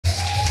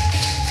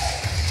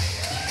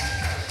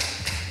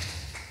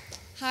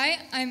Hi,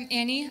 I'm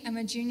Annie. I'm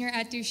a junior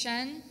at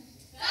Duchesne.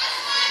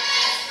 That's my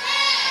best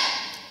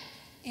friend!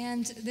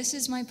 And this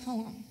is my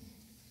poem.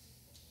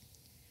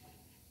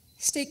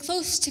 Stay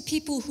close to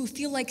people who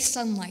feel like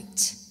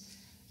sunlight,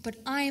 but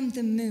I'm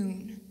the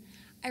moon.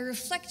 I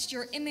reflect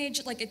your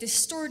image like a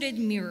distorted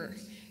mirror.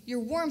 Your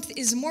warmth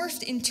is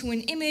morphed into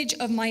an image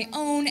of my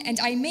own, and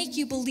I make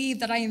you believe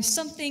that I am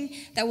something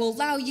that will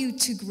allow you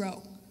to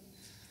grow.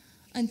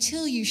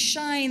 Until you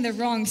shine the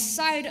wrong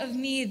side of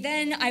me,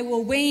 then I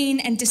will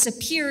wane and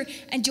disappear,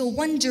 and you'll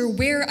wonder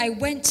where I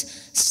went.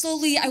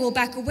 Slowly I will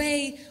back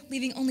away,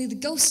 leaving only the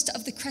ghost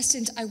of the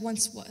crescent I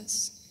once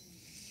was.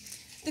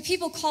 The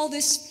people call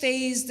this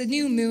phase the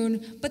new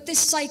moon, but this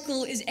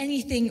cycle is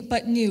anything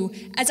but new,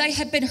 as I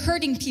have been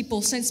hurting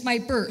people since my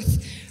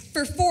birth.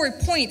 For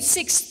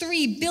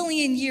 4.63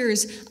 billion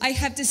years, I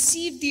have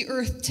deceived the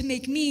earth to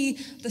make me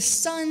the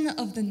son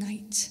of the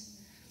night.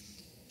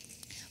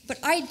 But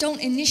I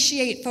don't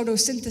initiate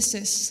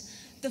photosynthesis.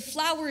 The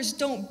flowers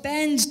don't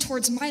bend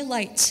towards my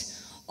light.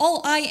 All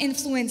I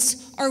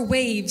influence are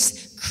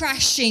waves,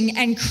 crashing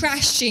and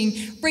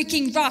crashing,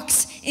 breaking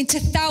rocks into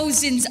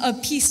thousands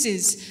of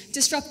pieces,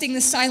 disrupting the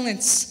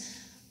silence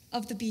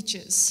of the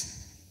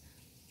beaches.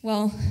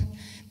 Well,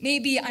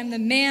 maybe I'm the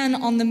man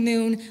on the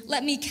moon.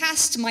 Let me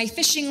cast my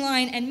fishing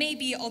line, and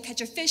maybe I'll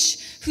catch a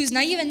fish who's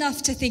naive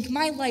enough to think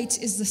my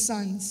light is the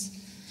sun's.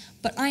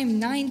 But I'm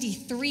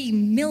 93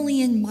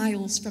 million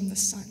miles from the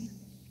sun.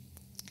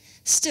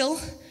 Still,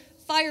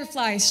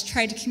 fireflies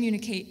try to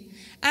communicate,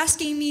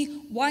 asking me,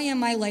 why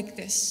am I like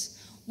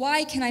this?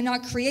 Why can I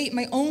not create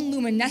my own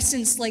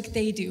luminescence like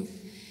they do?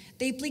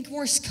 They blink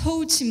Morse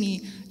code to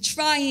me,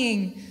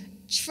 trying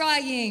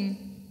to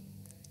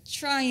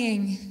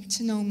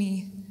know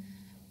me,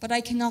 but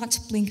I cannot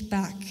blink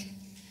back.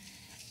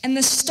 And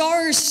the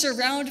stars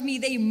surround me,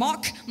 they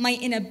mock my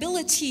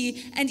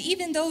inability, and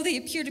even though they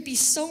appear to be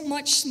so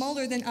much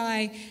smaller than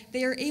I,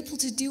 they are able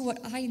to do what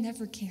I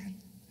never can.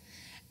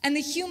 And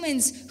the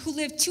humans who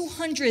live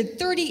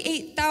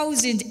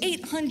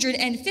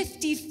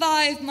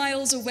 238,855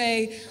 miles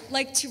away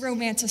like to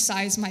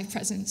romanticize my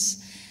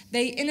presence.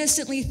 They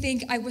innocently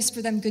think I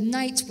whisper them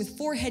goodnight with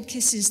forehead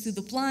kisses through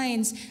the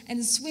blinds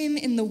and swim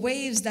in the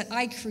waves that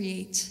I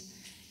create.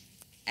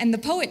 And the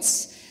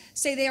poets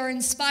say they are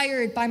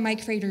inspired by my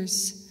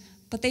craters,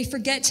 but they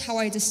forget how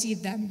I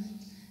deceive them.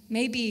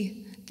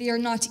 Maybe they are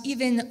not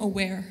even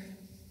aware.